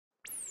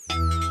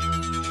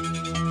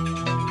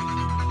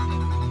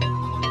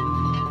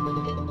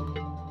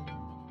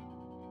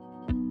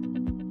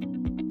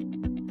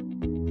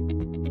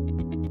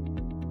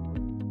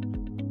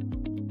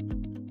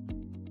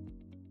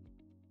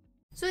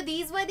So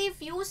these were the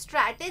few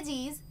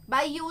strategies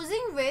by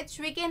using which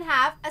we can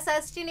have a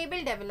sustainable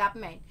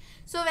development.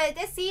 So let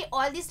us see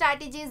all the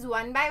strategies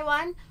one by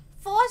one.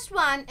 First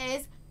one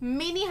is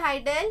mini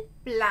hydel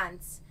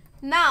plants.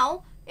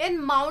 Now,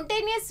 in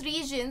mountainous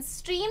regions,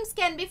 streams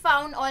can be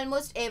found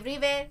almost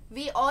everywhere.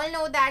 We all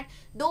know that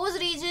those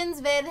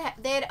regions where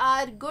there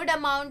are good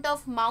amount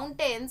of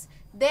mountains,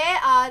 there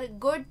are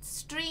good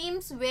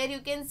streams where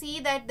you can see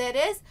that there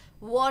is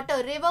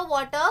water, river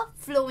water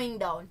flowing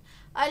down.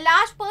 A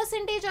large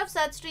percentage of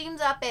such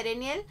streams are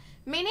perennial.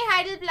 Many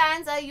hydel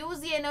plants use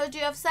the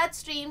energy of such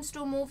streams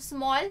to move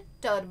small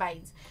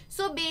turbines.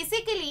 So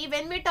basically,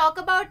 when we talk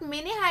about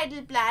mini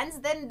hydel plants,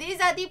 then these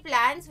are the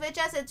plants which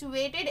are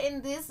situated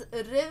in these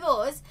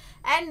rivers,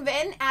 and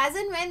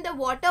when the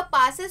water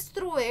passes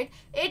through it,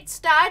 it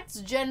starts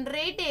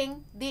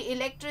generating the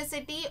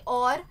electricity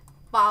or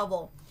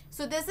power.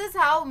 So this is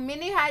how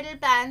mini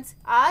hydel plants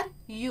are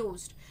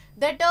used.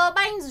 The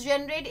turbines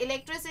generate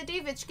electricity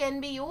which can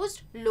be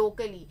used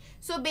locally.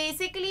 So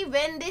basically,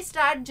 when they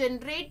start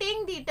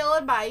generating the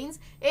turbines,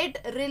 it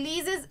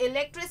releases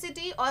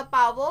electricity or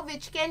power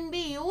which can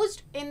be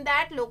used in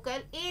that local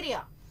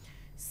area.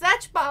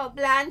 Such power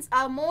plants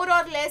are more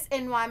or less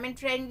environment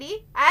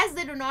friendly as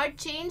they do not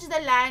change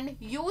the land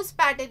use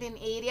pattern in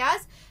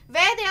areas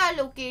where they are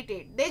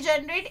located. They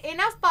generate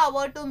enough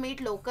power to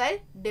meet local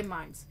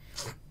demands.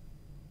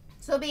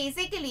 So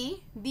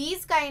basically,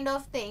 these kind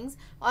of things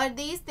or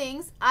these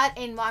things are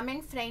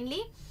environment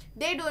friendly.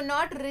 They do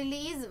not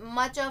release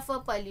much of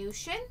a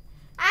pollution,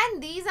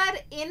 and these are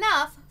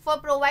enough for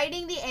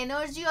providing the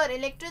energy or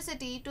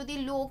electricity to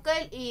the local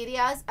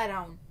areas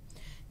around.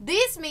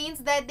 This means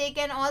that they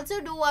can also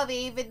do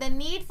away with the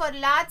need for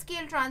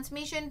large-scale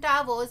transmission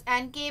towers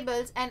and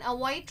cables and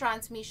avoid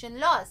transmission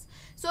loss.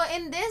 So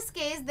in this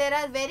case, there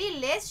are very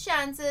less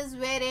chances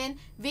wherein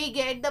we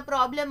get the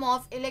problem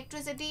of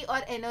electricity or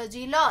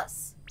energy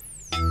loss.